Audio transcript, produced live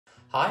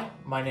Hi,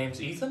 my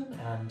name's Ethan,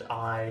 and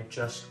I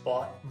just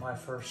bought my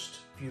first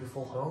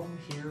beautiful home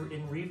here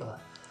in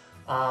Riva.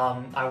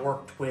 I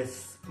worked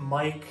with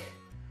Mike.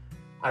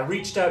 I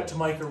reached out to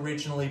Mike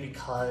originally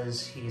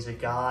because he's a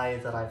guy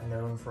that I've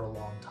known for a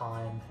long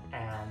time,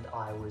 and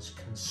I was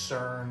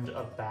concerned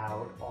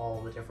about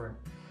all the different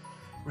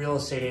real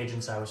estate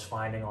agents I was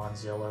finding on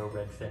Zillow,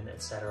 Redfin,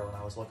 etc. when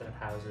I was looking at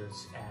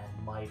houses,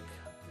 and Mike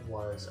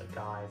was a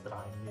guy that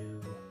I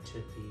knew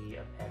to be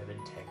a man of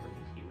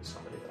integrity. He was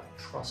somebody that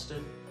I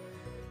trusted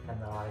and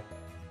that I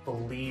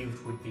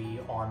believed would be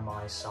on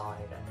my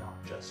side and not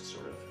just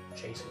sort of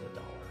chasing the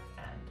dollar.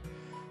 And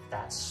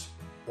that's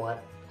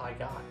what I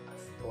got.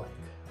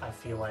 I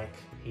feel like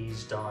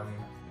he's done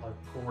a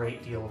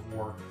great deal of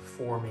work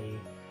for me,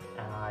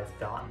 and I've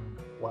gotten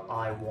what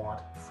I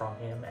want from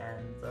him,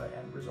 and the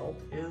end result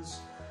is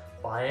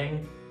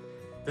buying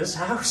this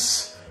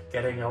house.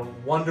 Getting a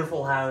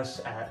wonderful house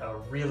at a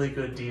really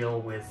good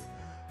deal with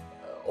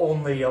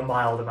only a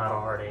mild amount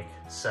of heartache.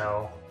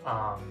 So,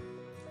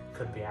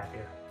 couldn't be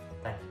happier.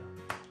 Thank you.